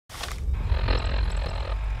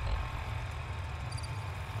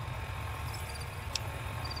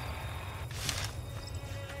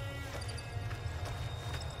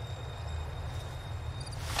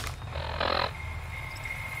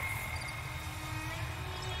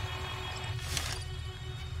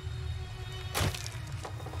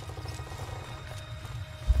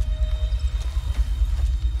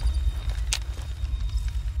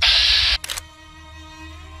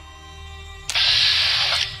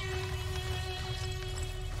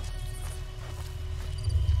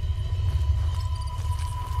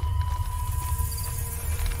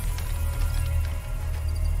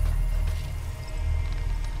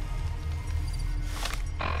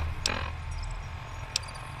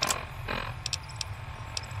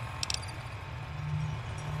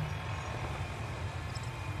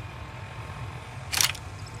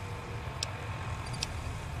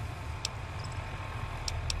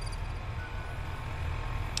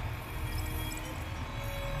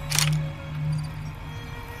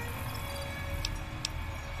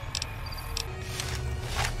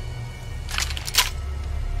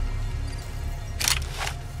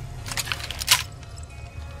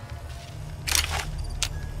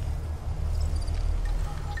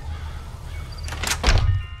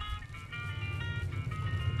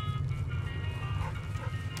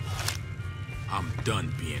I'm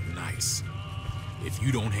done being nice. If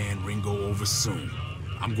you don't hand Ringo over soon,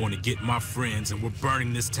 I'm going to get my friends and we're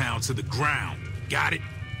burning this town to the ground. Got it?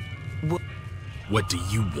 What do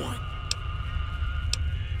you want?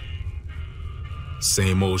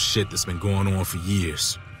 Same old shit that's been going on for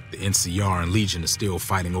years. The NCR and Legion are still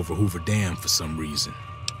fighting over Hoover Dam for some reason.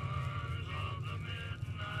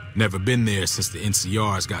 Never been there since the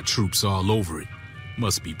NCR's got troops all over it.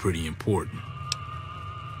 Must be pretty important.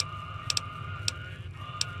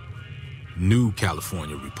 New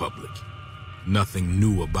California Republic. Nothing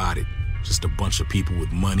new about it. Just a bunch of people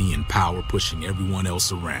with money and power pushing everyone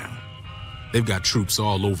else around. They've got troops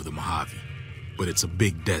all over the Mojave, but it's a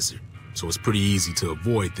big desert, so it's pretty easy to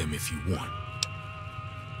avoid them if you want.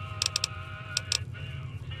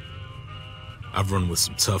 I've run with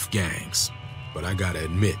some tough gangs, but I gotta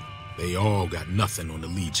admit, they all got nothing on the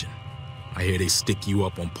Legion. I hear they stick you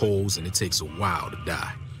up on poles and it takes a while to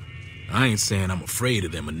die. I ain't saying I'm afraid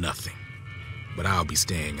of them or nothing, but I'll be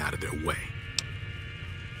staying out of their way.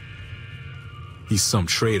 He's some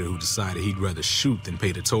traitor who decided he'd rather shoot than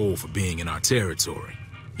pay the toll for being in our territory.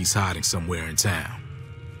 He's hiding somewhere in town.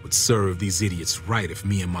 Would serve these idiots right if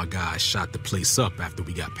me and my guys shot the place up after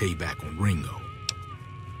we got payback on Ringo.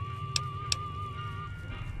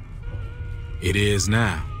 It is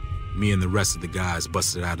now. Me and the rest of the guys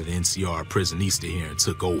busted out of the NCR prison east of here and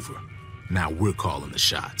took over. Now we're calling the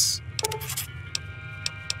shots.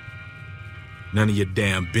 None of your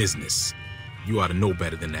damn business. You ought to know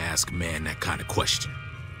better than to ask a man that kind of question.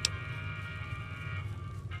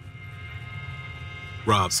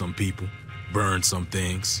 Robbed some people, burned some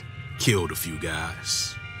things, killed a few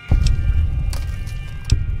guys.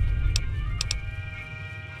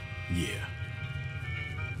 Yeah.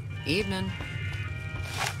 Evening.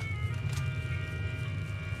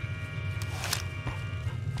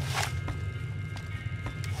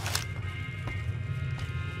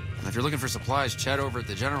 If you're looking for supplies, Chad over at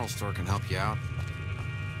the general store can help you out.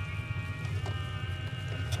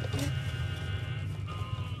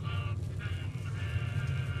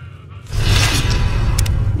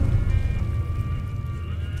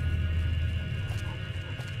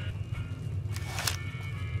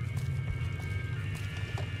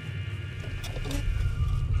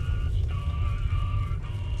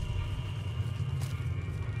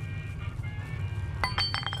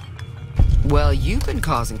 Well, you've been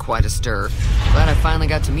causing quite a stir. Glad I finally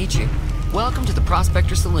got to meet you. Welcome to the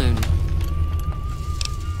Prospector Saloon.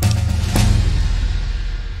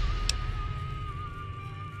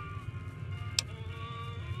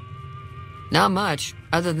 Not much,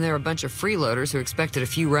 other than there were a bunch of freeloaders who expected a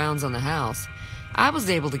few rounds on the house. I was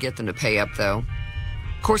able to get them to pay up, though.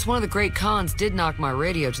 Of course, one of the great cons did knock my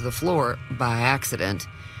radio to the floor by accident,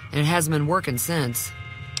 and it hasn't been working since.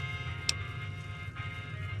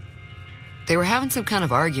 They were having some kind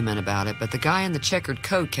of argument about it, but the guy in the checkered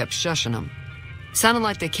coat kept shushing them. Sounded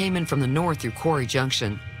like they came in from the north through Quarry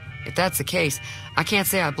Junction. If that's the case, I can't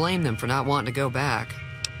say I blame them for not wanting to go back.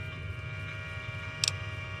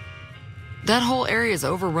 That whole area is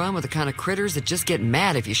overrun with the kind of critters that just get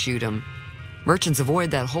mad if you shoot them. Merchants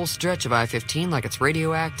avoid that whole stretch of I-15 like it's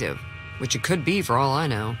radioactive, which it could be for all I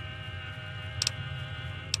know.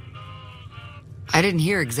 I didn't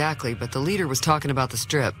hear exactly, but the leader was talking about the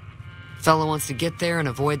strip. Fellow wants to get there and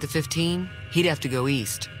avoid the 15, he'd have to go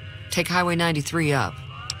east. Take Highway 93 up.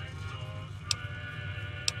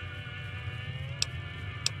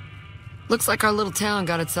 Looks like our little town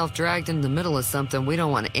got itself dragged into the middle of something we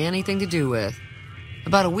don't want anything to do with.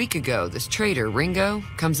 About a week ago, this traitor, Ringo,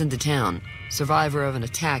 comes into town. Survivor of an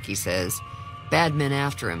attack, he says. Bad men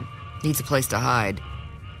after him. Needs a place to hide.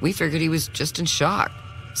 We figured he was just in shock,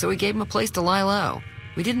 so we gave him a place to lie low.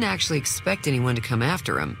 We didn't actually expect anyone to come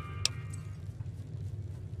after him.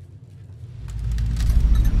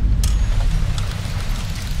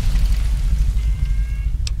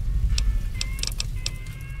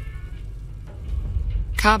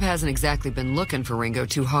 Cobb hasn't exactly been looking for Ringo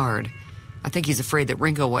too hard. I think he's afraid that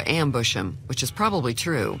Ringo will ambush him, which is probably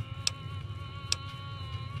true.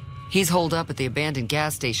 He's holed up at the abandoned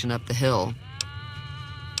gas station up the hill.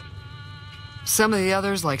 Some of the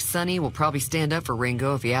others, like Sonny, will probably stand up for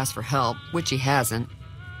Ringo if he asks for help, which he hasn't.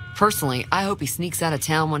 Personally, I hope he sneaks out of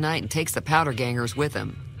town one night and takes the powder gangers with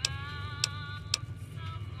him.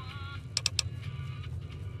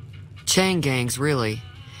 Chain gangs, really.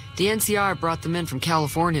 The NCR brought them in from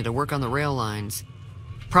California to work on the rail lines.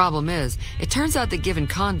 Problem is, it turns out that giving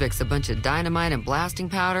convicts a bunch of dynamite and blasting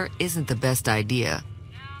powder isn't the best idea.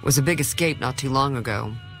 It was a big escape not too long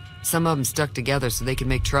ago. Some of them stuck together so they could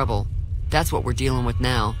make trouble. That's what we're dealing with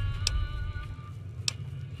now.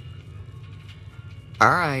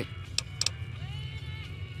 All right.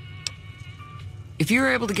 If you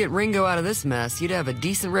were able to get Ringo out of this mess, you'd have a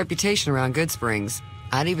decent reputation around Goodsprings.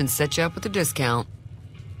 I'd even set you up with a discount.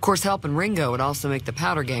 Of course, helping Ringo would also make the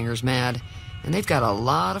powder gangers mad, and they've got a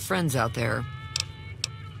lot of friends out there.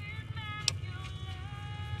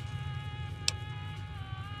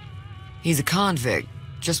 He's a convict,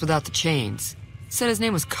 just without the chains. Said his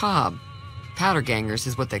name was Cobb. Powder gangers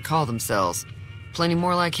is what they call themselves. Plenty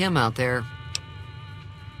more like him out there.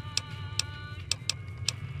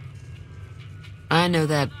 I know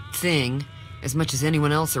that thing as much as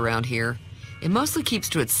anyone else around here. It mostly keeps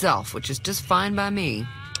to itself, which is just fine by me.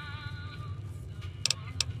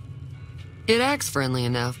 It acts friendly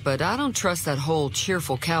enough, but I don't trust that whole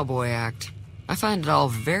cheerful cowboy act. I find it all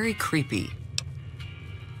very creepy.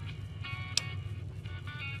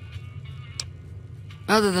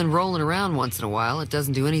 Other than rolling around once in a while, it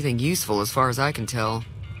doesn't do anything useful as far as I can tell.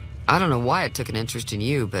 I don't know why it took an interest in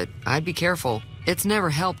you, but I'd be careful. It's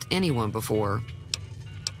never helped anyone before.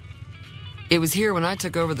 It was here when I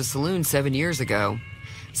took over the saloon 7 years ago.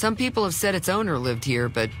 Some people have said its owner lived here,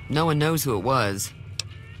 but no one knows who it was.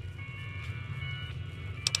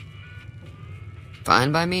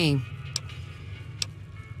 Fine by me.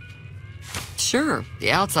 Sure,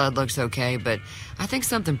 the outside looks okay, but I think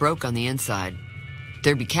something broke on the inside.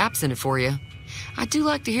 There'd be caps in it for you. I do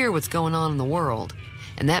like to hear what's going on in the world,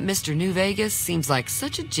 and that Mr. New Vegas seems like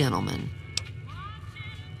such a gentleman.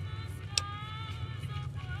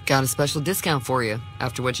 Got a special discount for you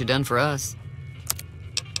after what you done for us.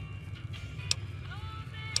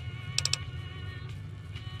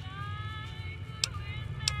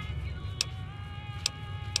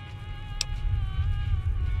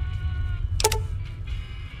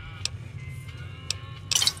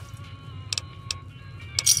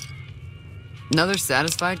 Another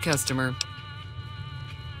satisfied customer.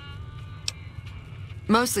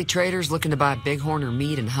 Mostly traders looking to buy bighorn or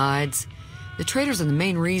meat and hides. The traders are the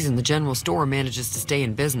main reason the general store manages to stay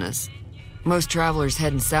in business. Most travelers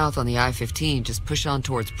heading south on the I-15 just push on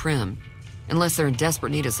towards Primm, unless they're in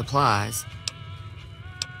desperate need of supplies.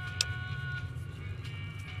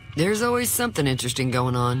 There's always something interesting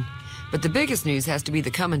going on, but the biggest news has to be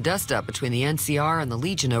the come and dust up between the NCR and the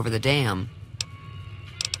Legion over the dam.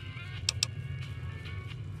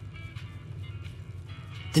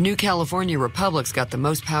 The new California Republic's got the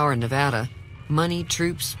most power in Nevada. Money,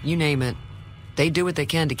 troops, you name it. They do what they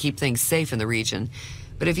can to keep things safe in the region.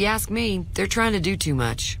 But if you ask me, they're trying to do too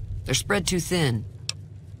much. They're spread too thin.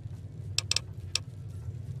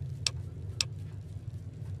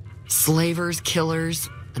 Slavers, killers,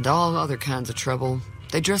 and all other kinds of trouble.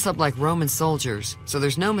 They dress up like Roman soldiers, so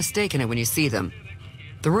there's no mistaking it when you see them.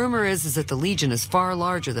 The rumor is that the Legion is far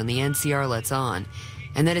larger than the NCR lets on,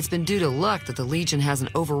 and that it's been due to luck that the Legion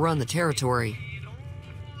hasn't overrun the territory.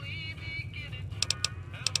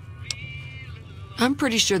 I'm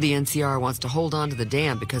pretty sure the NCR wants to hold on to the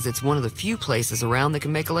dam because it's one of the few places around that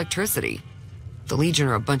can make electricity. The Legion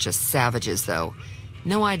are a bunch of savages, though.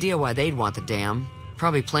 No idea why they'd want the dam.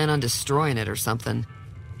 Probably plan on destroying it or something.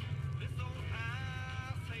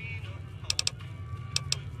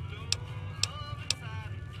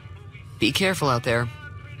 Be careful out there.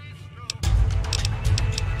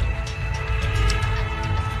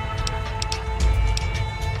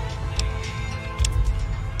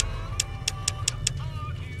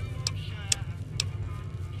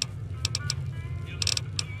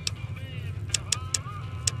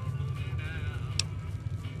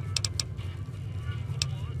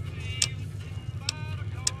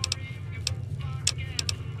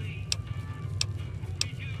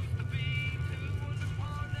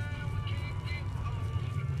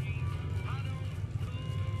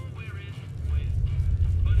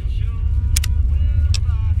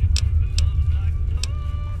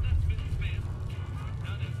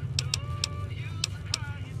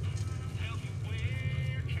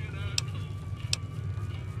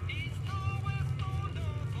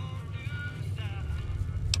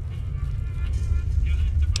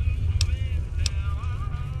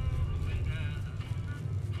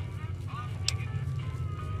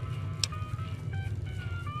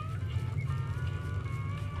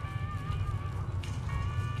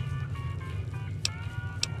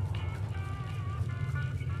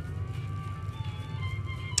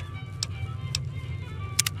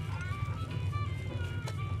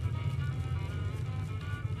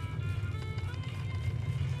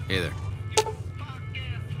 Hey there.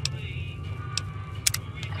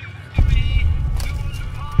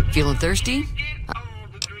 Feeling thirsty?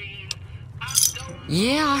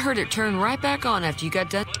 Yeah, I heard it turn right back on after you got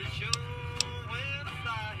done.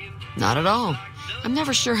 Not at all. I'm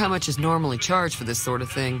never sure how much is normally charged for this sort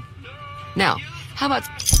of thing. Now, how about...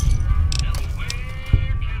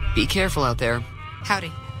 Be careful out there.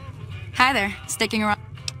 Howdy. Hi there. Sticking around.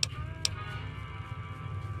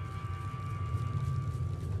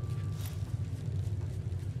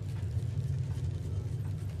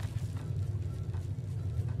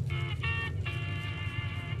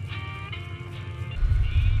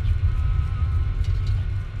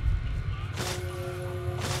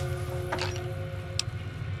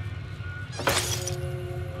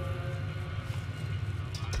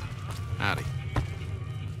 Howdy.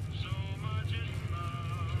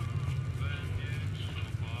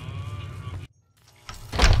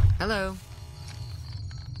 Hello.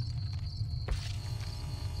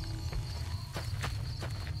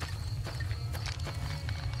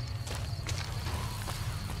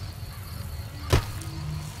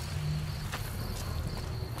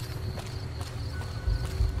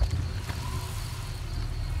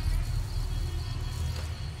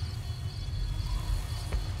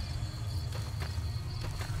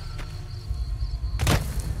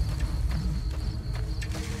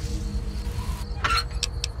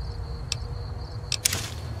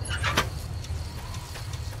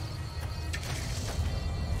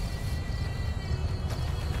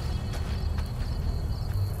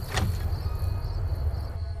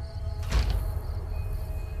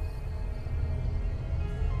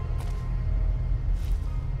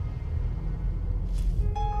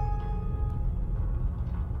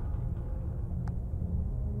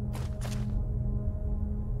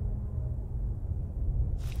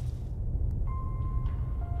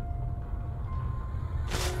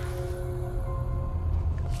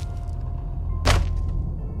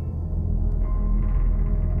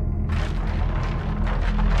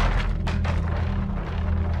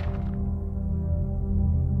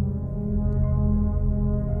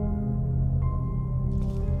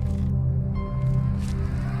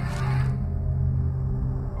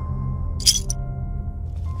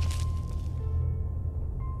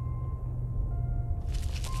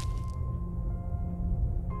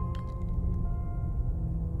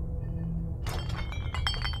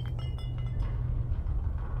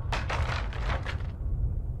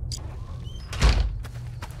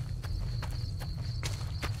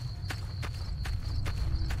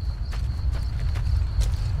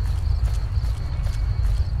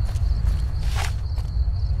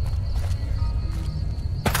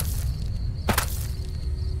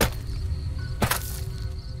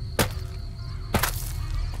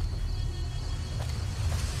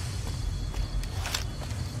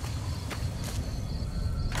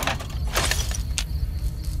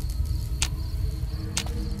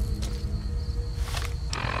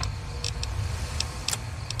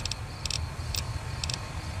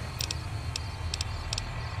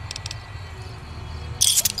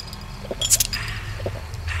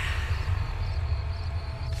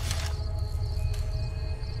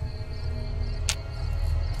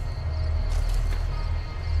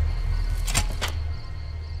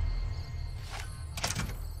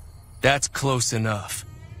 That's close enough.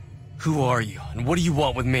 Who are you, and what do you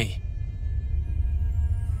want with me?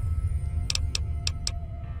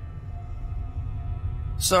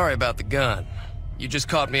 Sorry about the gun. You just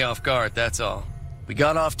caught me off guard, that's all. We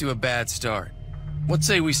got off to a bad start. Let's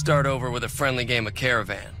say we start over with a friendly game of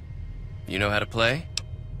Caravan. You know how to play?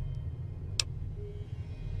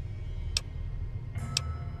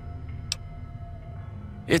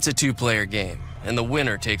 It's a two-player game, and the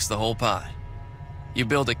winner takes the whole pot. You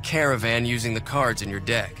build a caravan using the cards in your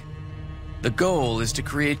deck. The goal is to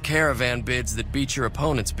create caravan bids that beat your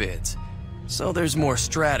opponent's bids, so there's more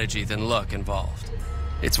strategy than luck involved.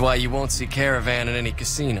 It's why you won't see caravan in any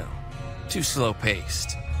casino. Too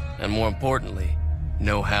slow-paced, and more importantly,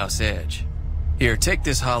 no house edge. Here, take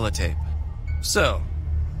this holotape. So,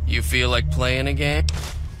 you feel like playing a game?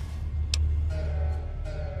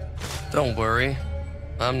 Don't worry,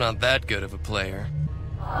 I'm not that good of a player.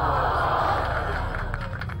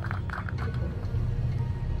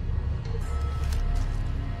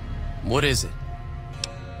 What is it?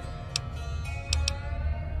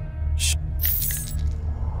 Shh.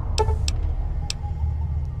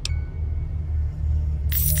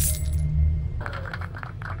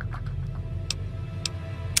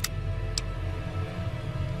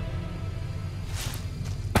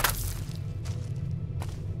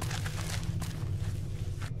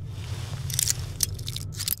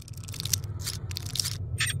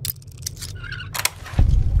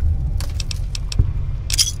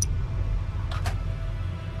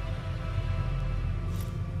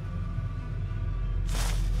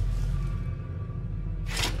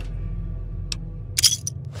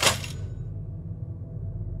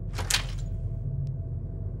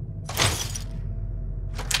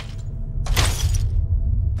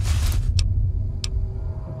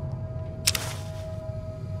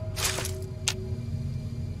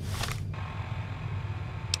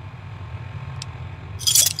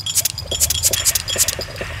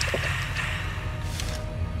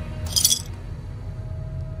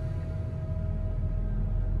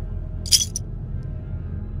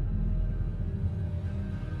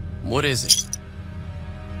 What is it?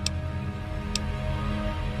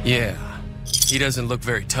 Yeah, he doesn't look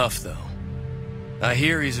very tough, though. I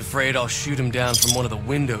hear he's afraid I'll shoot him down from one of the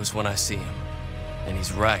windows when I see him. And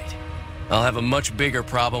he's right. I'll have a much bigger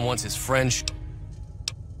problem once his friend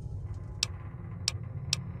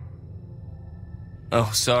Oh,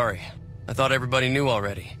 sorry. I thought everybody knew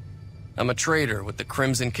already. I'm a trader with the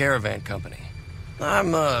Crimson Caravan Company.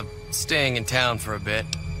 I'm, staying in town for a bit.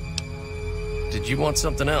 Did you want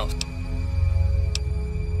something else?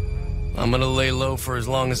 I'm gonna lay low for as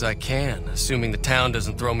long as I can, assuming the town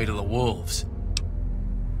doesn't throw me to the wolves.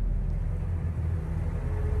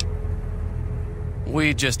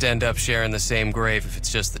 We just end up sharing the same grave if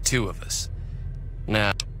it's just the two of us.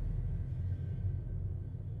 Now,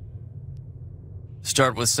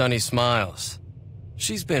 start with Sunny Smiles.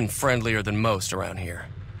 She's been friendlier than most around here.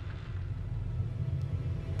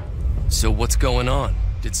 So what's going on?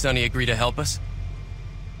 Did Sunny agree to help us?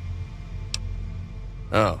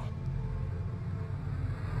 Oh.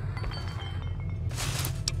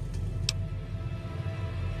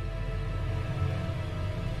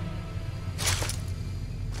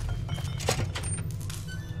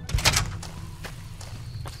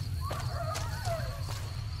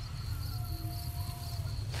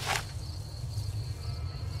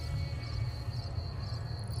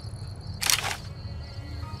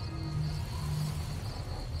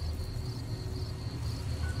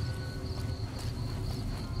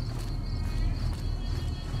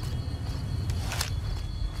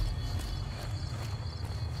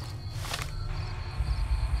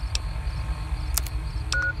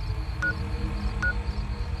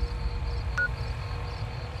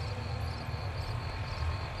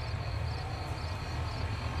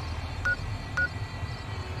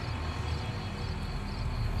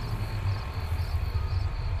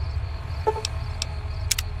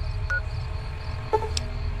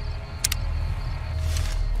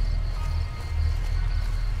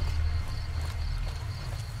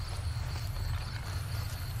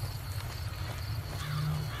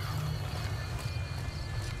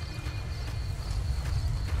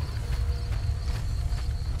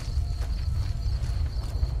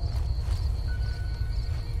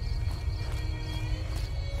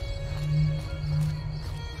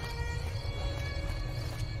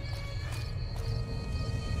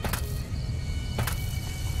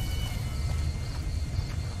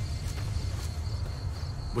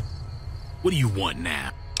 What do you want now?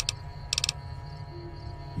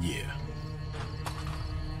 Yeah.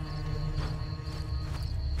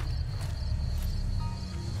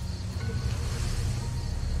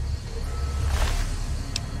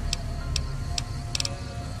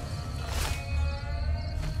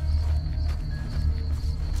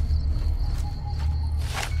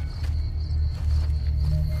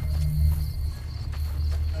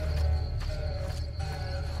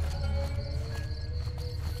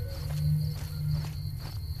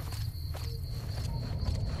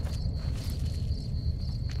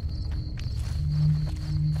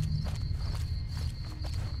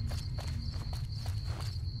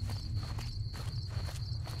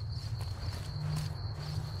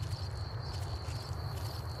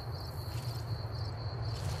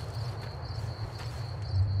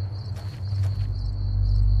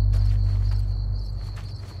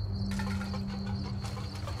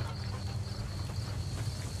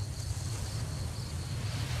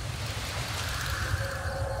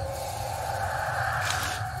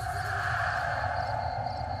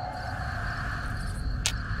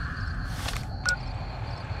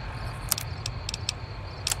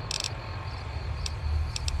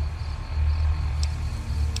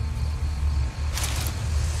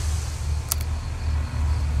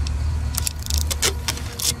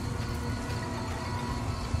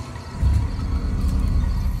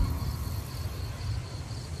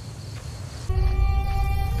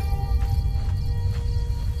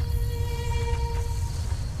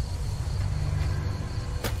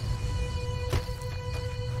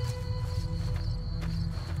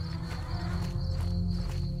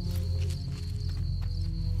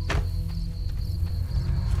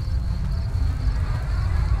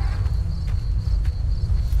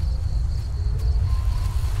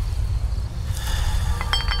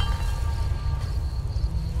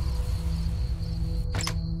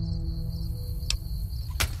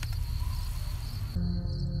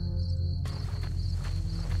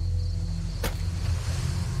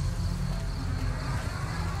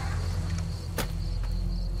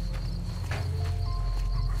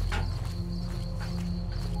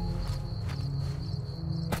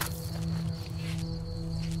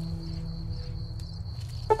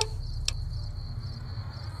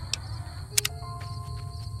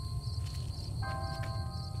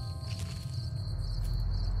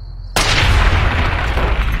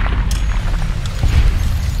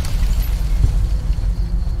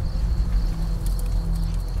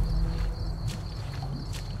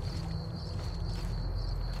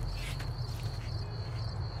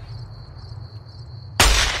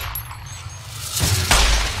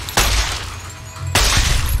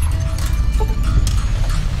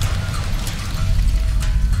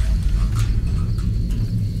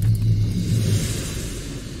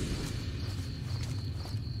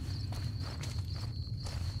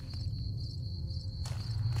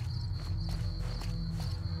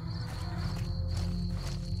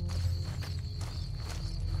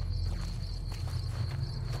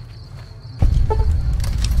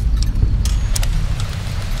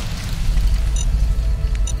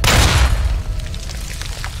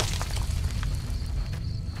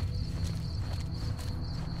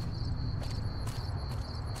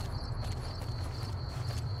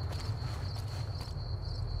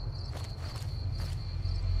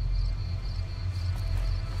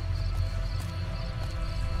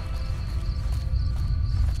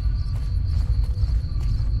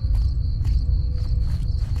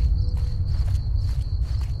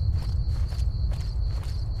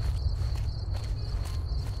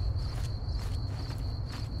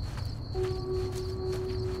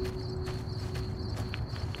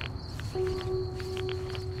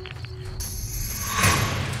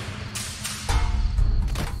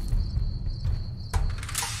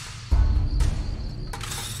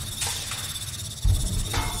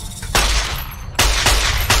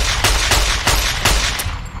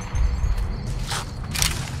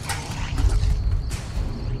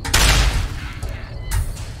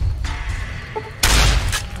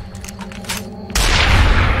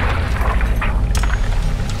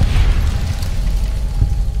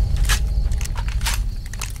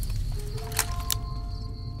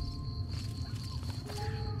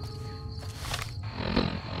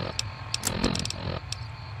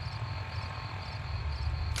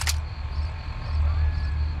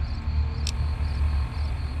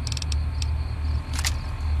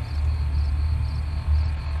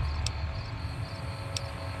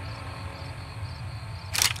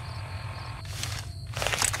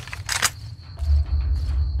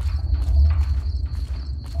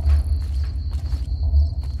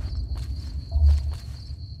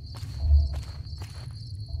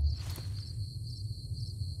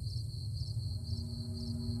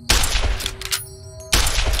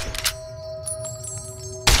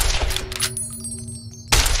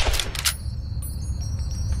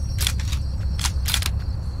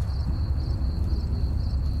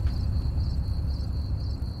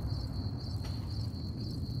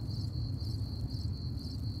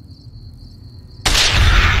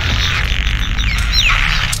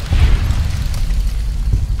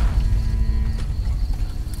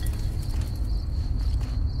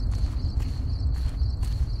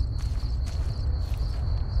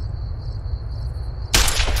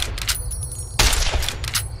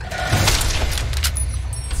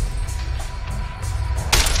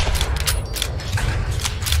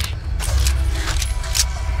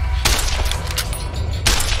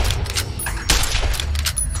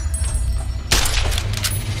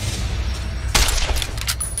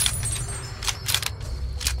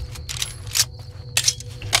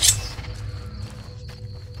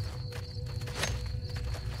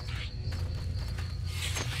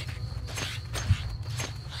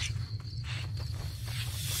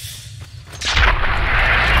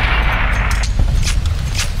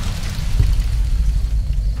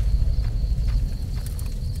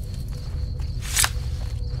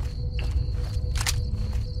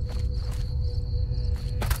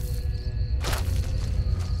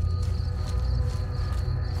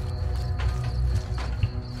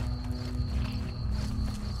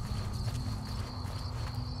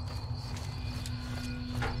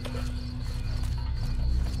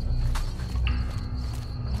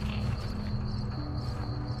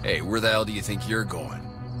 Hey, where the hell do you think you're going?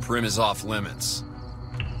 Primm is off limits.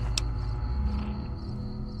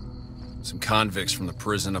 Some convicts from the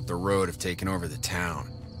prison up the road have taken over the town.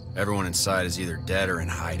 Everyone inside is either dead or in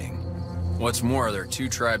hiding. What's more, there are 2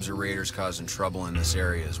 tribes of raiders causing trouble in this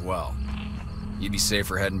area as well. You'd be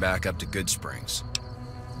safer heading back up to Goodsprings.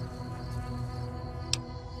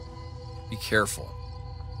 Be careful.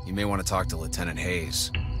 You may want to talk to Lieutenant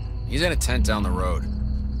Hayes. He's in a tent down the road.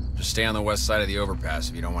 Just stay on the west side of the overpass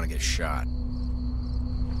if you don't want to get shot.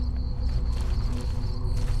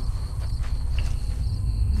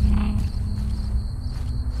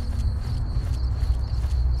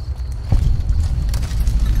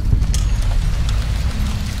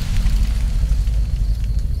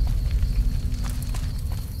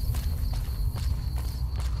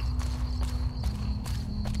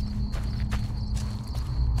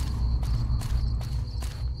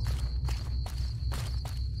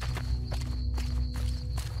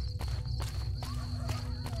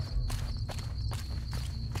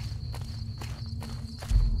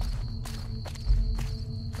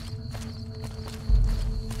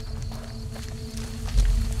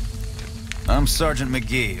 I'm Sergeant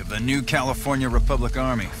McGee of the New California Republic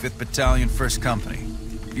Army, 5th Battalion, 1st Company.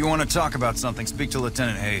 If you want to talk about something, speak to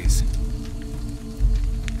Lieutenant Hayes.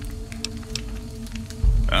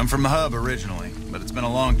 I'm from the Hub originally, but it's been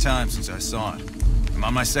a long time since I saw it. I'm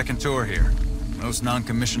on my 2nd tour here. Most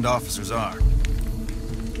non-commissioned officers are.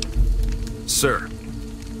 Sir.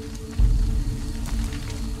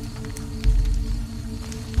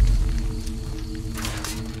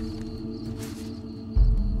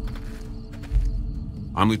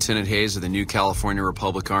 I'm Lieutenant Hayes of the New California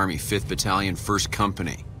Republic Army, 5th Battalion, 1st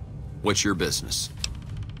Company. What's your business?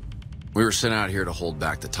 We were sent out here to hold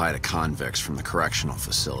back the tide of convicts from the correctional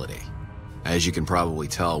facility. As you can probably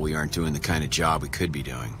tell, we aren't doing the kind of job we could be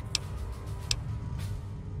doing.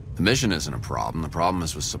 The mission isn't a problem. The problem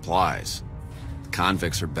is with supplies. The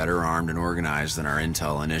convicts are better armed and organized than our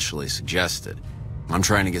intel initially suggested. I'm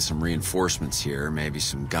trying to get some reinforcements here, maybe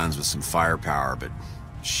some guns with some firepower, but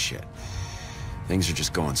shit. Things are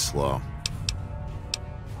just going slow.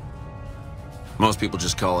 Most people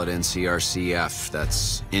just call it NCRCF.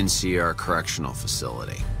 That's NCR Correctional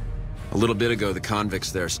Facility. A little bit ago, the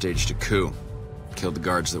convicts there staged a coup. Killed the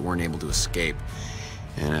guards that weren't able to escape.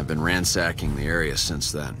 And have been ransacking the area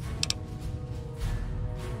since then.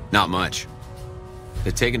 Not much.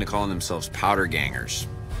 They've taken to calling themselves powder gangers.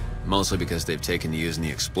 Mostly because they've taken to using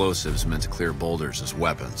the explosives meant to clear boulders as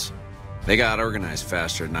weapons. They got organized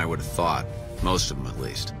faster than I would have thought. Most of them, at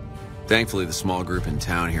least. Thankfully, the small group in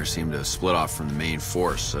town here seem to have split off from the main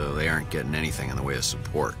force, so they aren't getting anything in the way of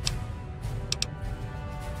support.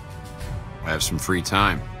 I have some free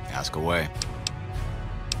time. Ask away.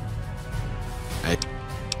 Hey.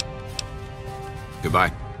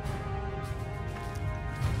 Goodbye.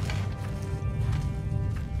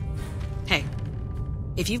 Hey,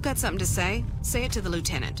 if you've got something to say it to the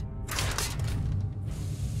lieutenant.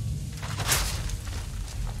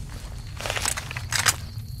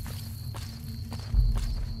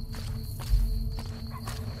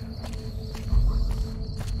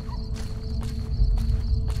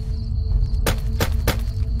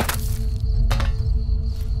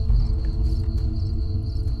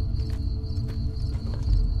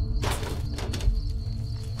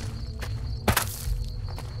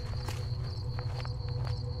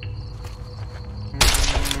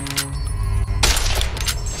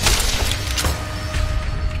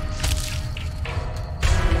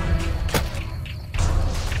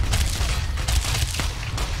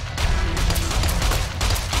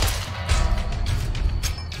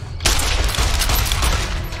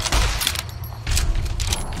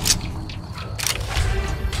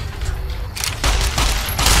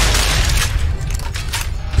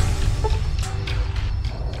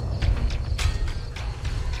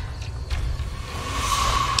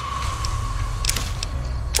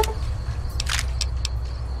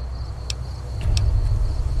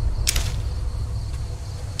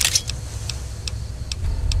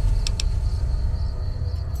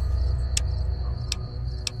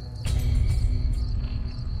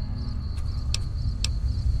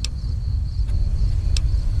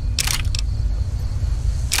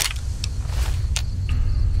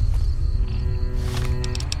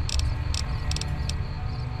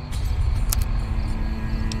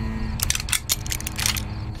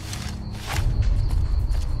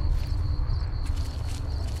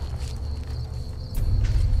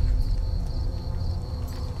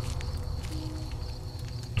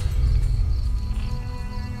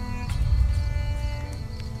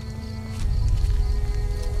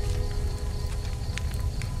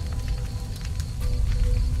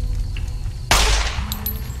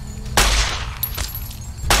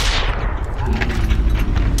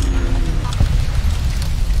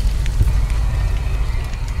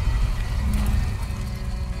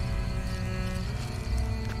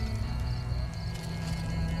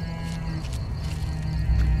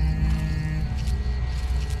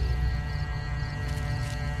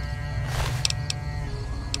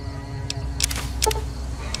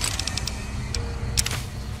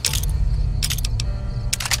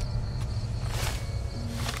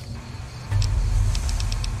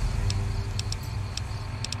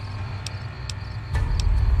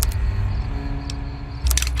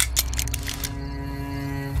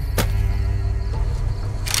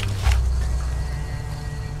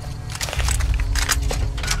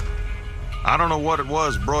 don't know what it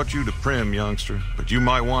was brought you to Primm, youngster, but you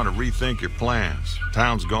might want to rethink your plans.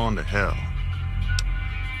 Town's gone to hell.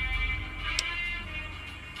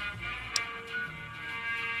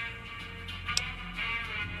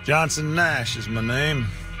 Johnson Nash is my name.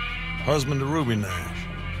 Husband to Ruby Nash.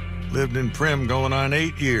 Lived in Primm going on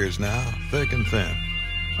 8 years now, thick and thin.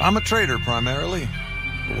 I'm a trader primarily,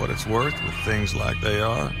 for what it's worth with things like they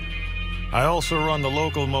are. I also run the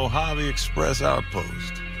local Mojave Express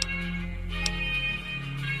outpost.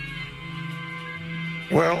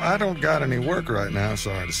 Well, I don't got any work right now,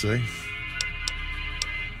 sorry to say.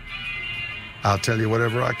 I'll tell you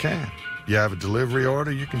whatever I can. You have a delivery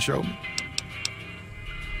order you can show me?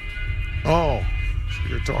 Oh, so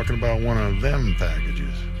you're talking about one of them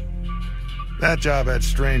packages. That job had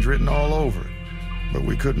Strange written all over it, but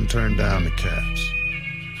we couldn't turn down the caps.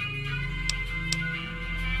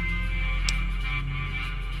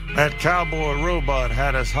 That cowboy robot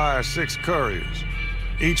had us hire 6 couriers.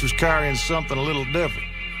 Each was carrying something a little different.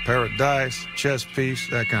 Pair of dice, chess piece,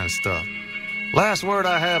 that kind of stuff. Last word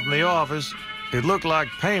I have from the office, it looked like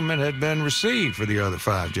payment had been received for the other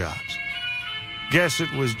 5 jobs. Guess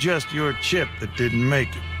it was just your chip that didn't make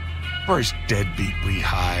it. First deadbeat we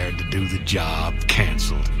hired to do the job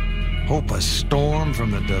canceled. Hope a storm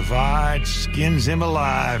from the divide skins him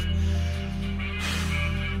alive.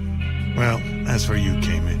 Well, that's where you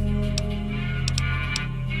came in.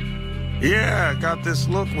 Yeah, I got this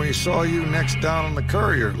look when he saw you next down on the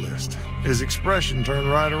courier list. His expression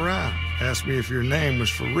turned right around. Asked me if your name was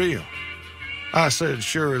for real. I said,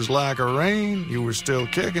 sure as like a rain, you were still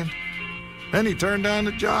kicking. Then he turned down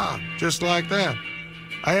the job, just like that.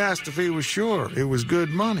 I asked if he was sure it was good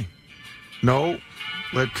money. No,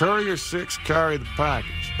 let Courier 6 carry the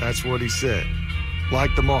package. That's what he said.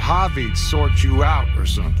 Like the Mojave'd sort you out or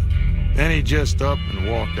something. Then he just up and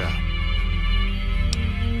walked out.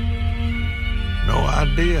 No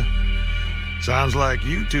idea. Sounds like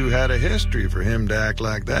you two had a history for him to act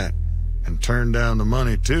like that. And turn down the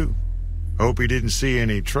money, too. Hope he didn't see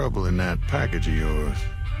any trouble in that package of yours.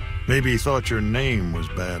 Maybe he thought your name was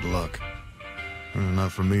bad luck.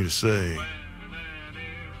 Not for me to say.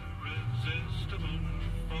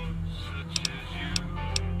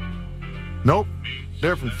 Nope.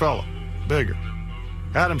 Different fella. Bigger.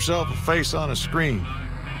 Had himself a face on a screen.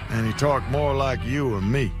 And he talked more like you or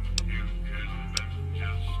me.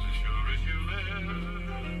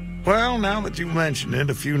 Well, now that you mention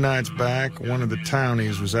it, a few nights back, one of the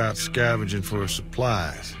townies was out scavenging for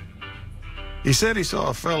supplies. He said he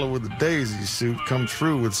saw a fellow with a daisy suit come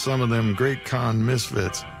through with some of them Great Con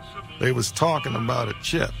misfits. They was talking about a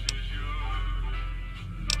chip.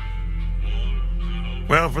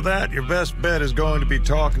 Well, for that, your best bet is going to be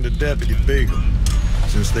talking to Deputy Beagle.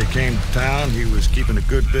 Since they came to town, he was keeping a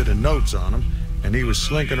good bit of notes on them, and he was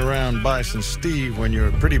slinking around Bison Steve when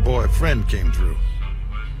your pretty boy friend came through.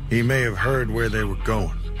 He may have heard where they were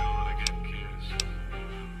going.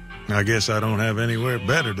 I guess I don't have anywhere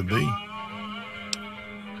better to be.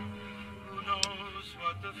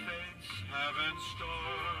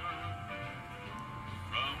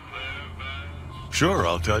 Sure,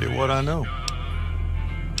 I'll tell you what I know.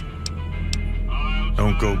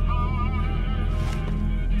 Don't go.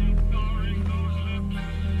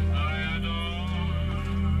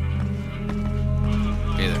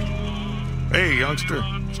 Hey there. Hey, youngster.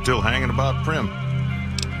 Still hanging about Primm.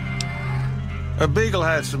 A Beagle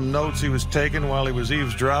had some notes he was taking while he was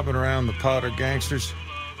eavesdropping around the Powder gangsters.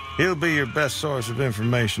 He'll be your best source of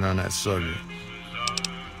information on that subject.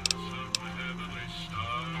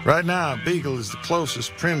 Right now, Beagle is the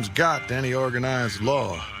closest Primm's got to any organized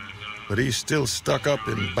law, but he's still stuck up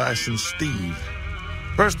in Bison Steve.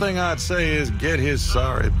 First thing I'd say is get his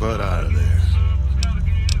sorry butt out of there.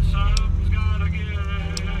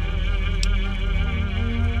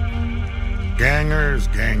 Gangers,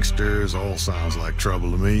 gangsters, all sounds like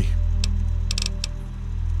trouble to me.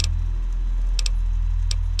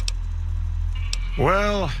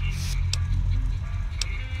 Well,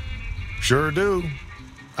 sure do.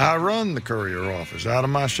 I run the courier office out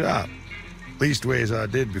of my shop. Leastways I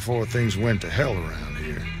did before things went to hell around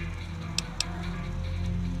here.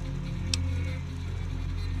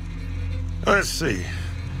 Let's see.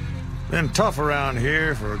 Been tough around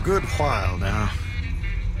here for a good while now.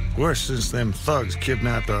 Worse since them thugs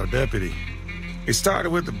kidnapped our deputy. It started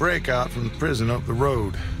with the breakout from the prison up the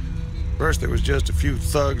road. First there was just a few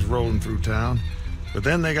thugs rolling through town, but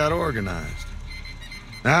then they got organized.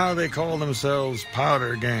 Now they call themselves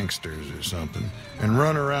Powder Gangsters or something, and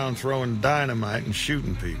run around throwing dynamite and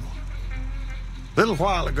shooting people. Little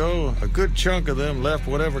while ago, a good chunk of them left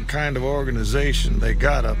whatever kind of organization they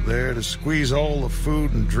got up there to squeeze all the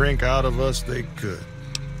food and drink out of us they could.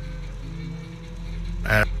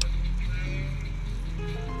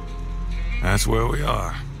 That's where we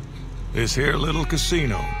are. This here little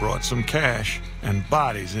casino brought some cash and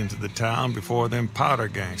bodies into the town before them powder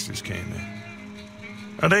gangsters came in.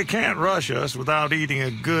 Now, they can't rush us without eating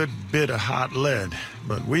a good bit of hot lead,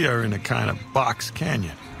 but we are in a kind of box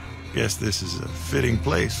canyon. Guess this is a fitting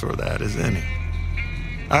place for that as any.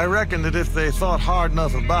 I reckon that if they thought hard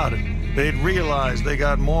enough about it, they'd realize they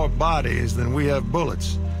got more bodies than we have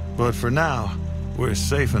bullets. But for now, we're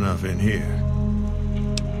safe enough in here.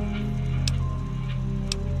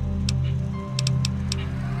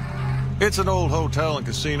 It's an old hotel and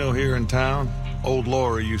casino here in town. Old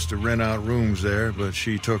Laura used to rent out rooms there, but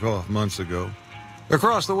she took off months ago.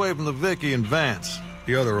 Across the way from the Vicky and Vance,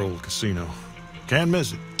 the other old casino. Can't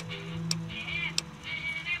miss it.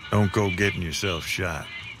 Don't go getting yourself shot.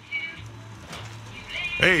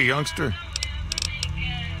 Hey, youngster.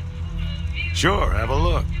 Sure, have a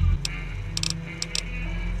look.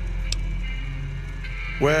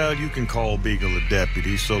 Well, you can call Beagle a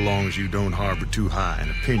deputy so long as you don't harbor too high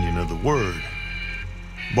an opinion of the word.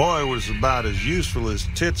 Boy was about as useful as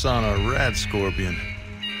tits on a rat scorpion.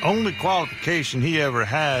 Only qualification he ever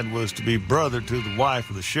had was to be brother to the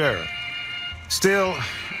wife of the sheriff. Still,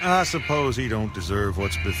 I suppose he don't deserve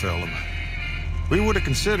what's befell him. We would have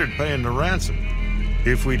considered paying the ransom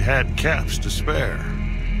if we'd had caps to spare.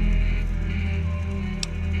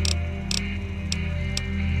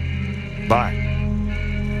 Bye.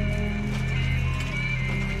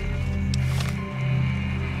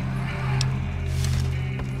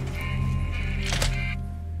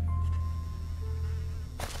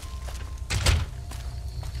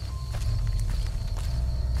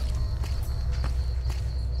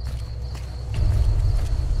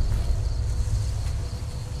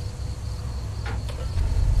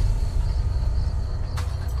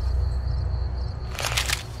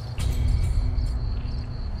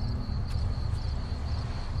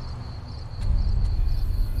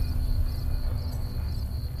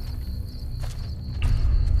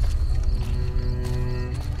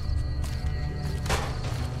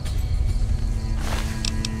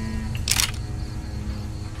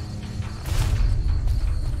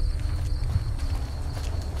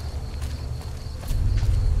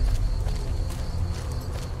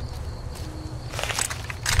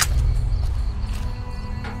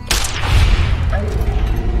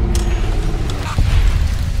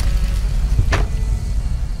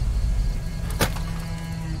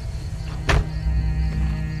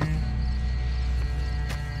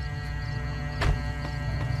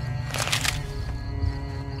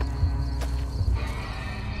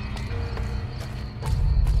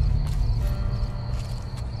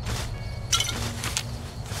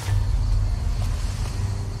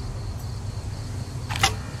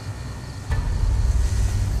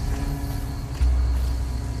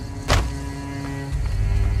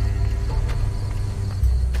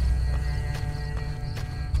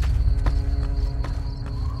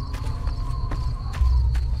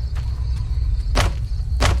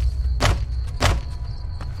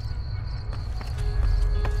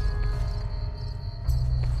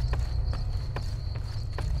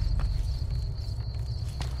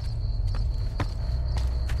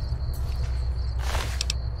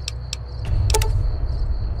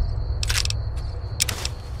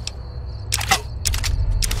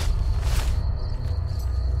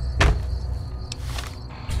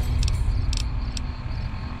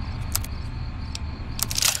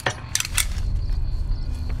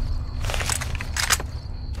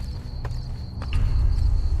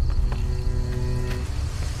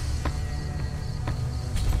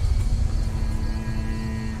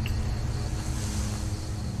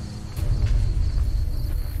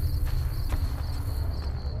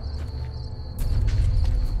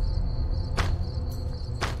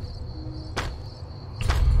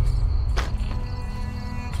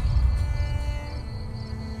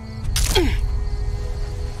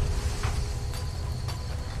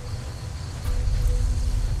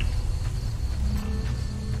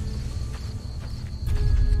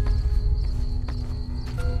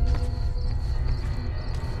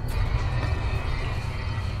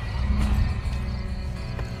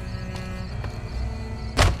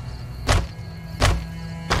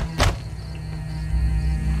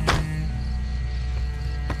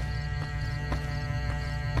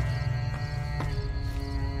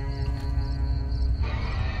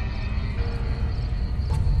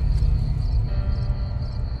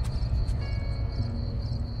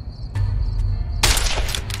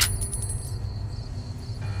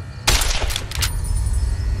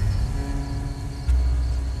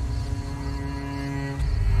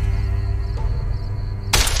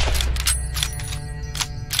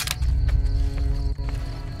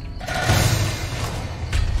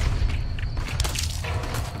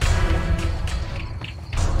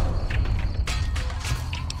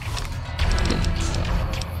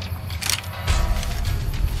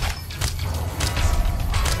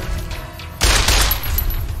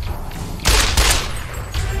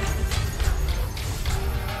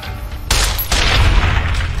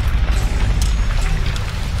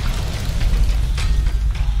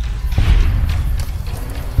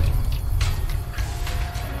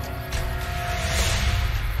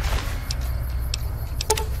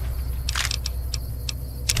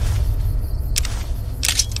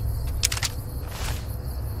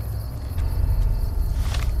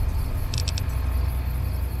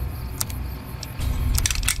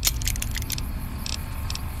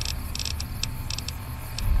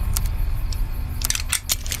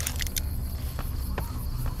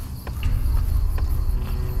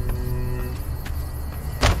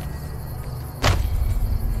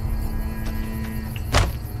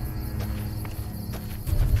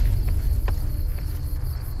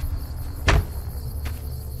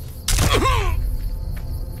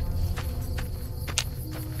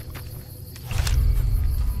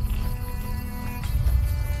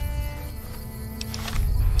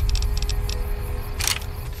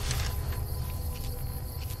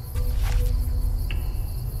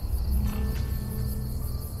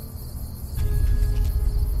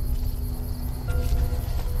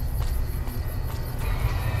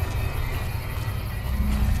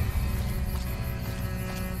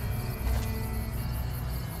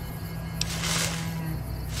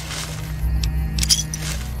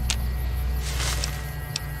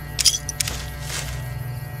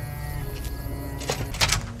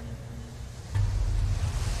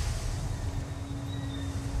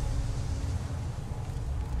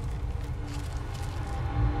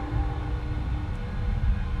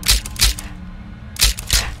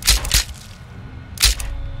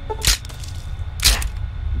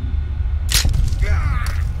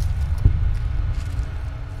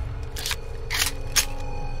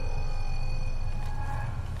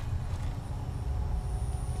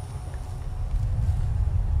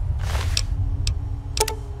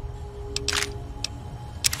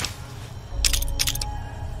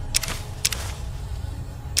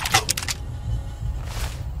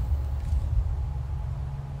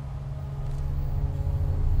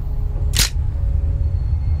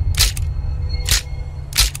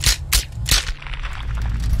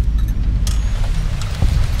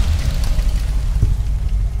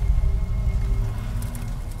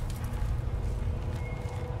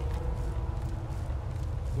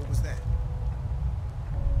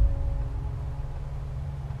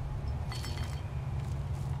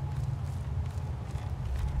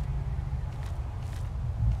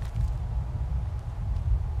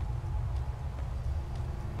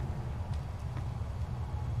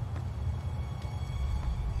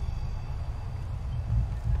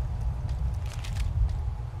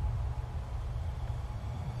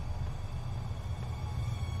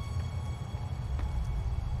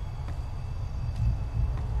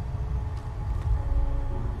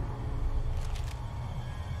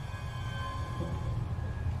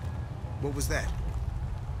 What was that?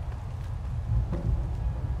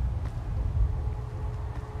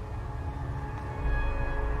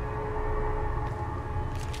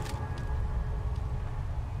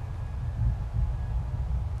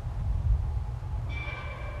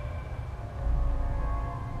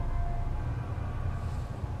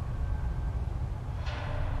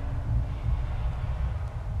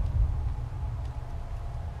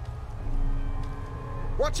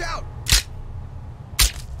 Watch out!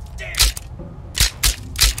 Damn!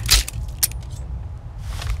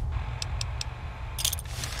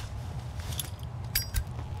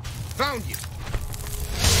 Found you!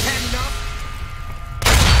 Had enough?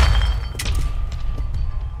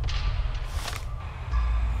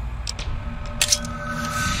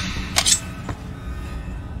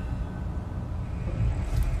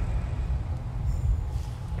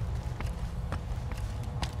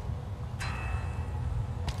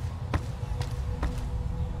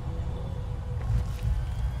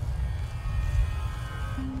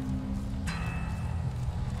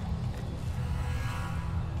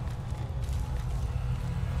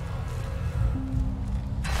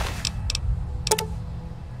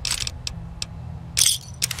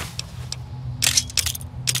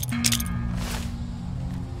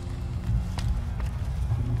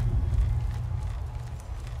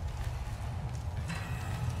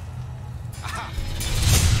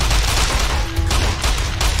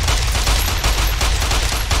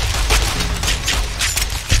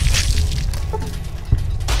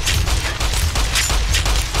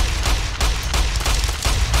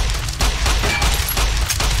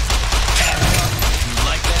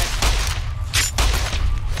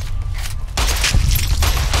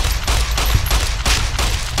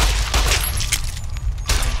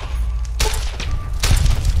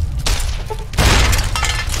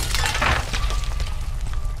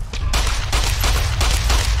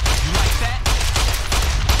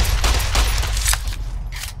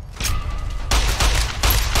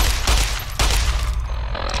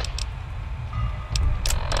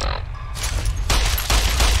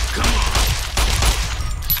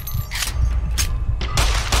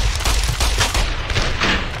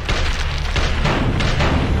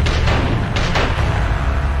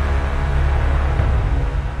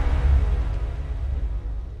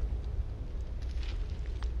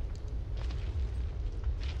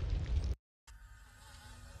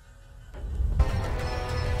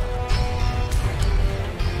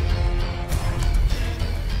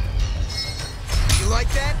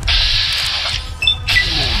 Like that?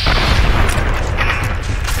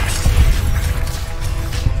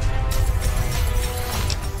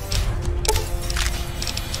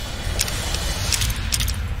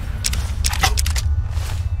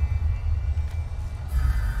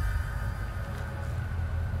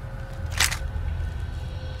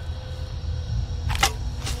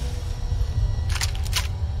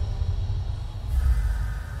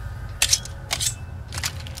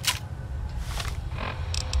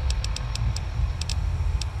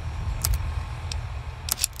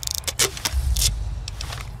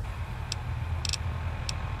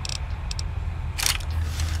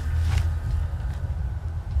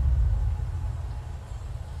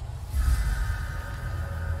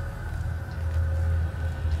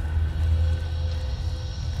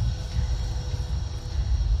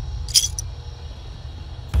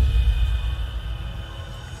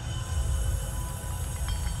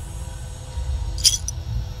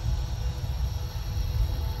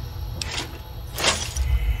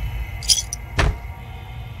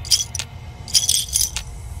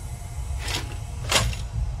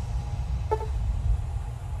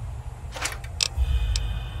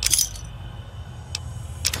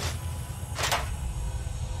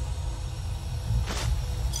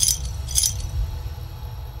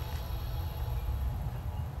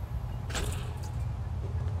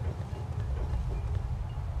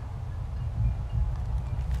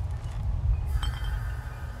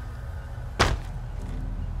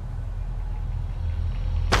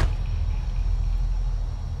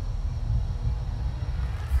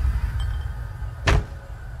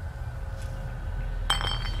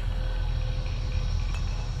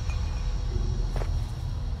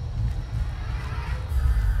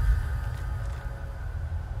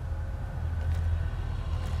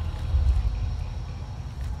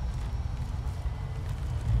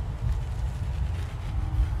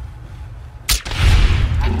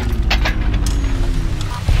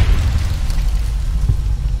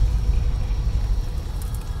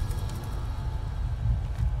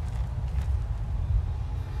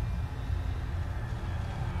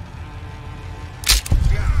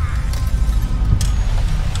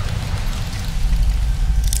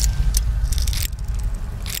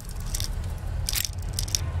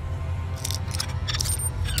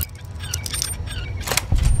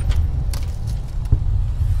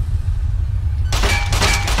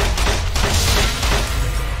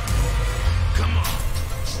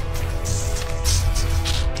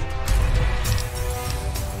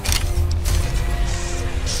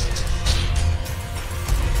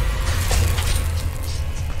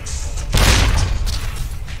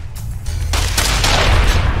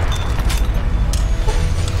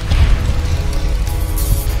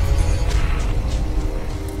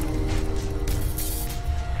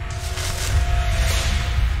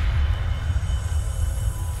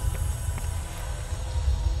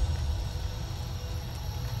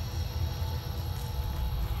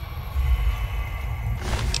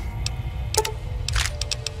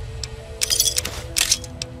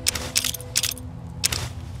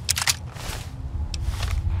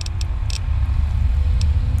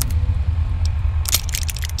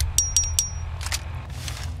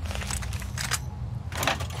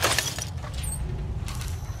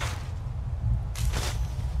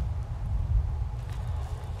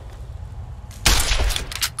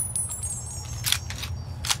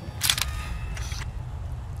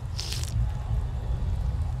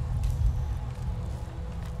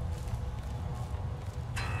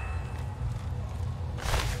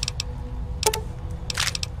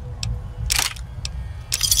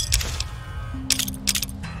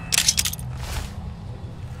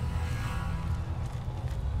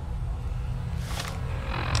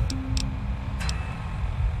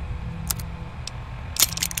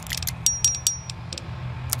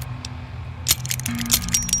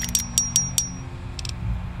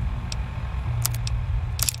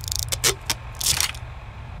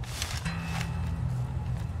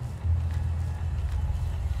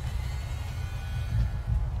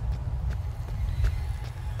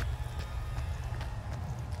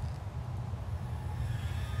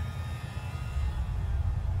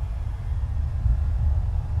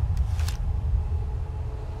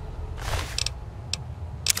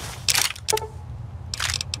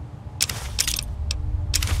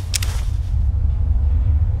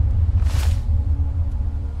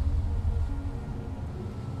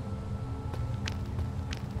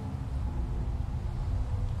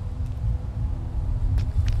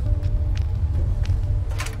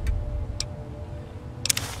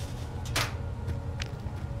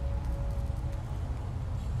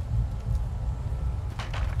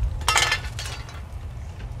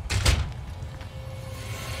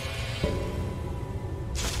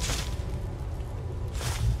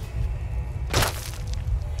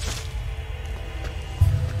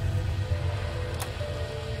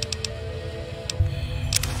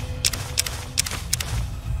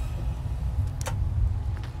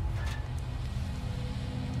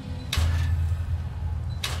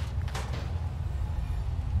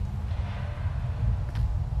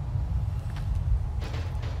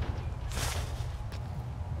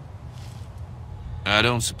 I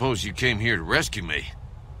don't suppose you came here to rescue me.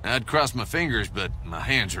 I'd cross my fingers, but my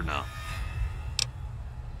hands are numb.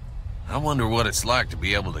 I wonder what it's like to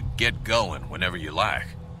be able to get going whenever you like.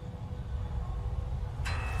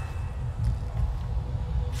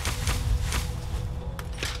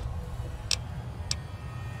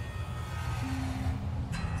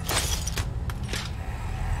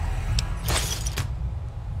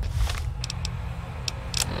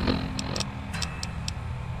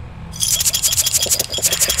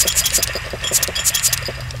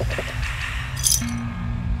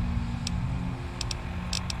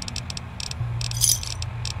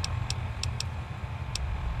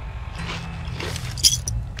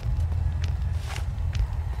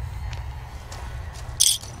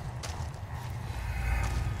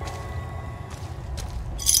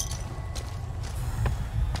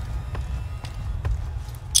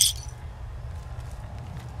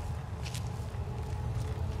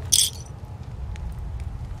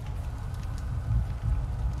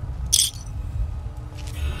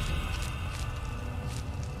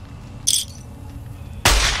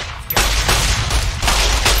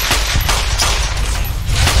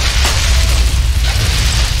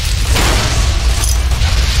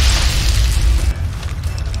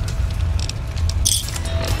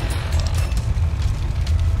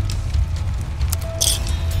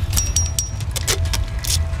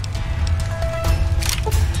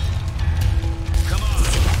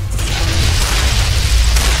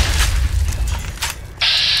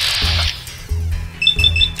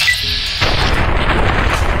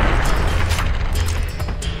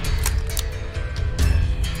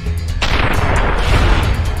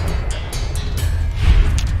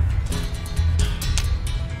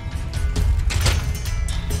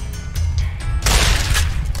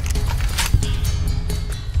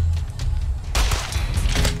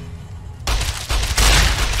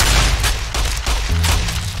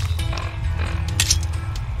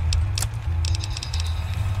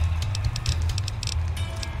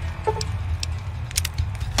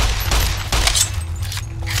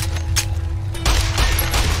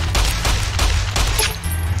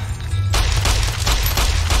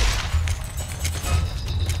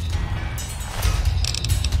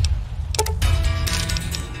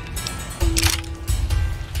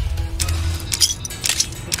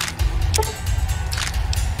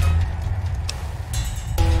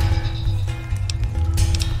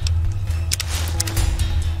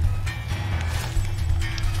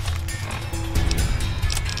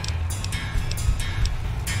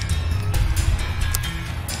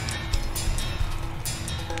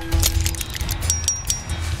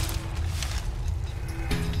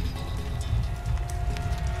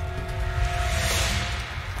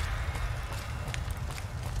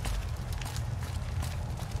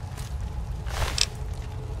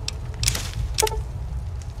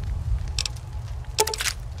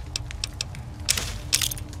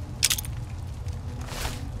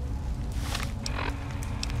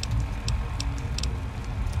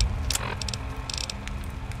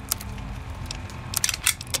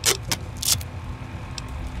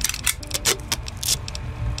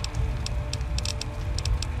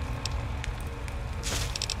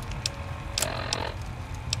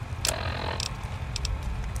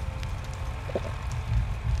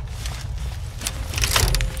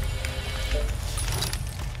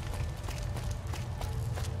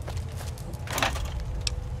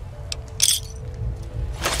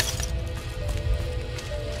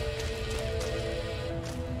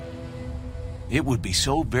 It would be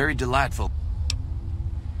so very delightful.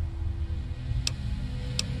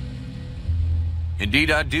 Indeed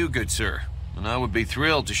I do, good sir. And I would be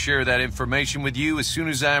thrilled to share that information with you as soon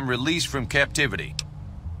as I am released from captivity.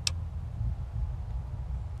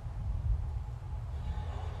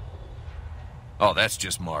 Oh, that's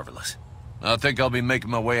just marvelous. I think I'll be making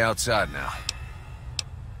my way outside now.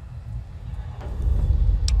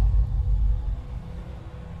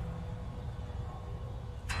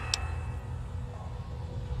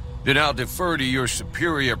 Then I'll defer to your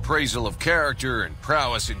superior appraisal of character and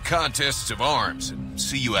prowess in contests of arms, and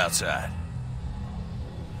see you outside.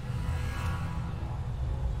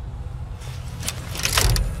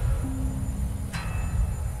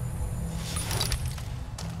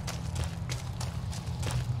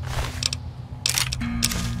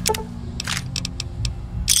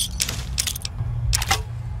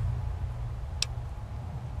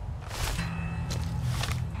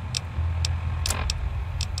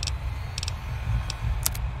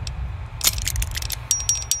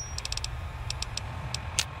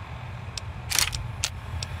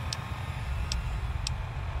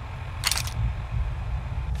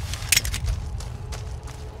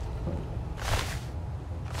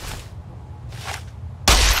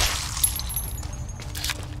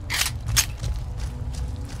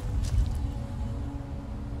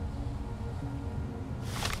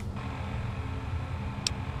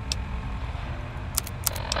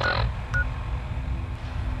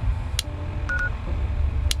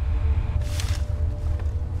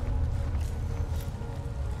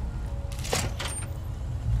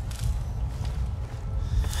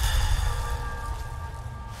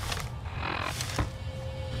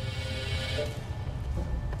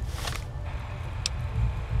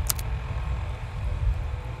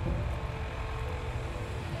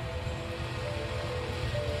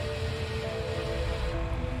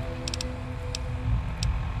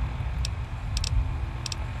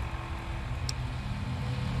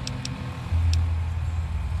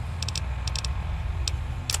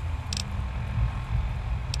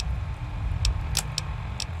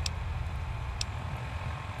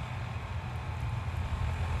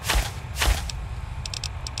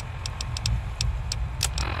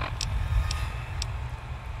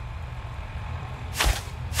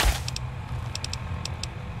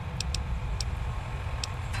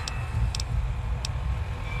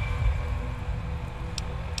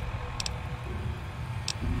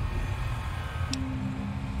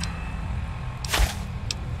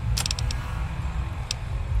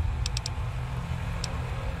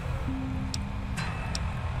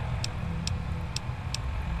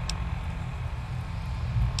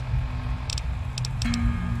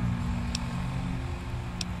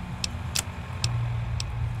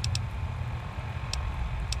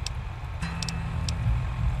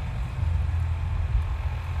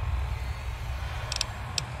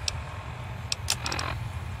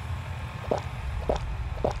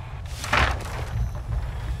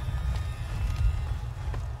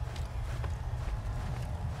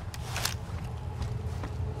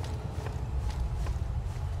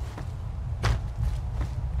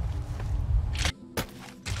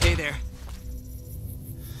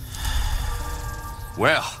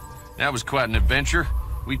 Well, that was quite an adventure.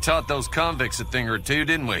 We taught those convicts a thing or two,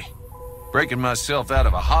 didn't we? Breaking myself out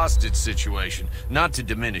of a hostage situation, not to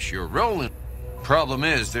diminish your role in... Problem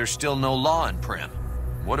is, there's still no law in Primm.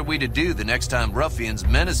 What are we to do the next time ruffians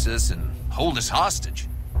menace us and hold us hostage?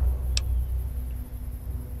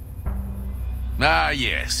 Ah,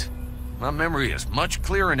 yes. My memory is much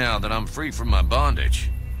clearer now that I'm free from my bondage.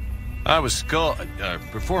 I was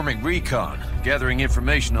performing recon, gathering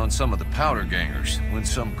information on some of the powder gangers, when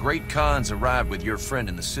some great cons arrived with your friend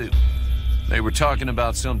in the suit. They were talking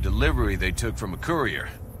about some delivery they took from a courier.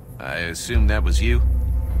 I assume that was you?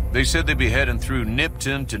 They said they'd be heading through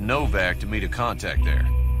Nipton to Novak to meet a contact there.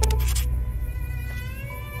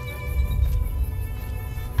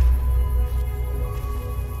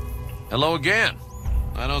 Hello again.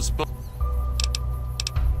 I don't suppose...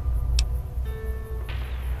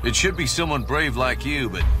 It should be someone brave like you,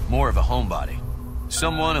 but more of a homebody.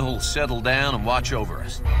 Someone who'll settle down and watch over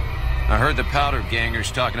us. I heard the powder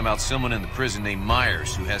gangers talking about someone in the prison named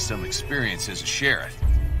Myers who has some experience as a sheriff.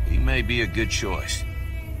 He may be a good choice.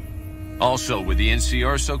 Also, with the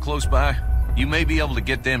NCR so close by, you may be able to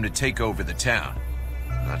get them to take over the town.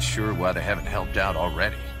 Not sure why they haven't helped out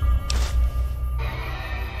already.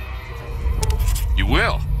 You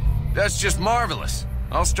will? That's just marvelous.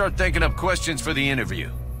 I'll start thinking up questions for the interview.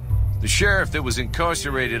 The sheriff that was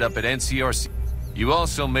incarcerated up at NCR... You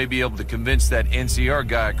also may be able to convince that NCR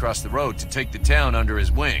guy across the road to take the town under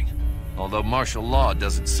his wing. Although martial law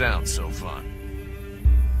doesn't sound so fun.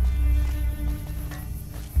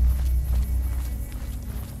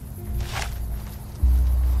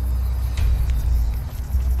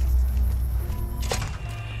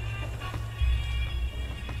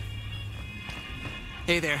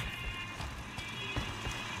 Hey there.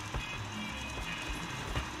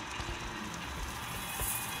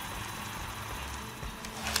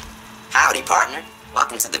 Howdy, partner.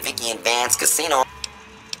 Welcome to the Vicky and Vance Casino.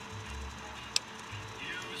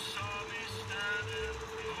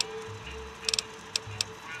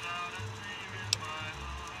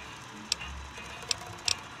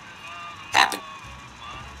 Happy.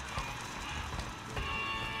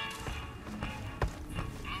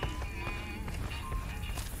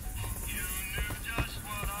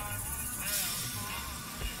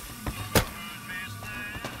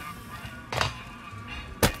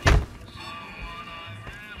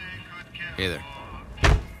 Hey there.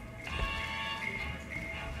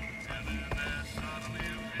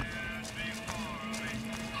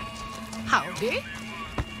 Howdy.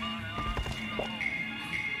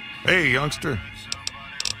 Hey, youngster.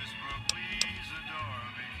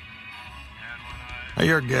 Now,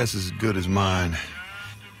 your guess is as good as mine.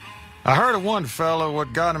 I heard of one fellow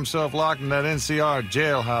what got himself locked in that NCR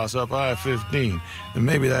jailhouse up I-15. And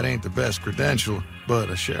maybe that ain't the best credential, but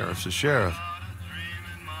a sheriff's a sheriff.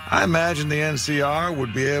 I imagine the NCR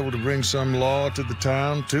would be able to bring some law to the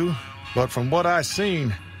town, too. But from what I've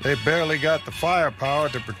seen, they barely got the firepower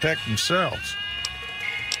to protect themselves.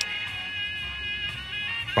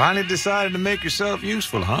 Finally decided to make yourself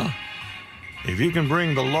useful, huh? If you can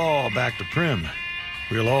bring the law back to Primm,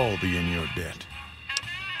 we'll all be in your debt.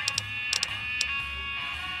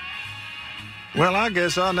 Well, I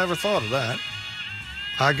guess I never thought of that.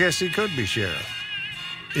 I guess he could be sheriff.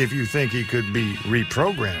 If you think he could be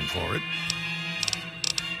reprogrammed for it.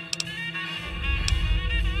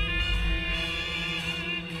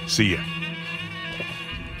 See ya.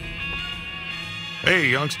 Hey,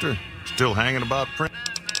 youngster. Still hanging about Primm?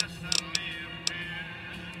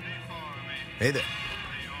 Hey there.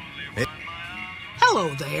 Hey.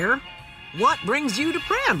 Hello there. What brings you to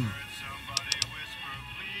Primm?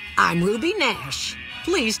 I'm Ruby Nash.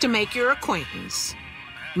 Pleased to make your acquaintance.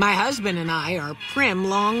 My husband and I are Primm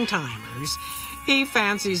long-timers. He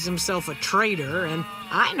fancies himself a trader, and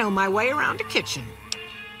I know my way around a kitchen.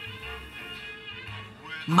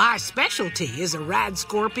 My specialty is a rad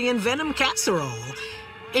scorpion venom casserole.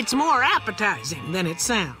 It's more appetizing than it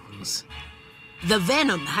sounds. The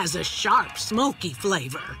venom has a sharp, smoky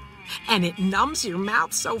flavor, and it numbs your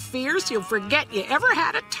mouth so fierce you'll forget you ever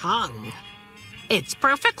had a tongue. It's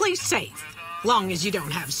perfectly safe. Long as you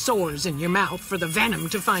don't have sores in your mouth for the venom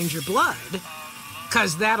to find your blood,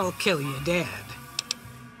 'cause that'll kill you dead.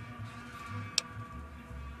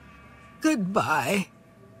 Goodbye.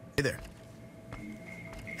 Hey there.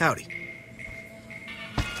 Howdy.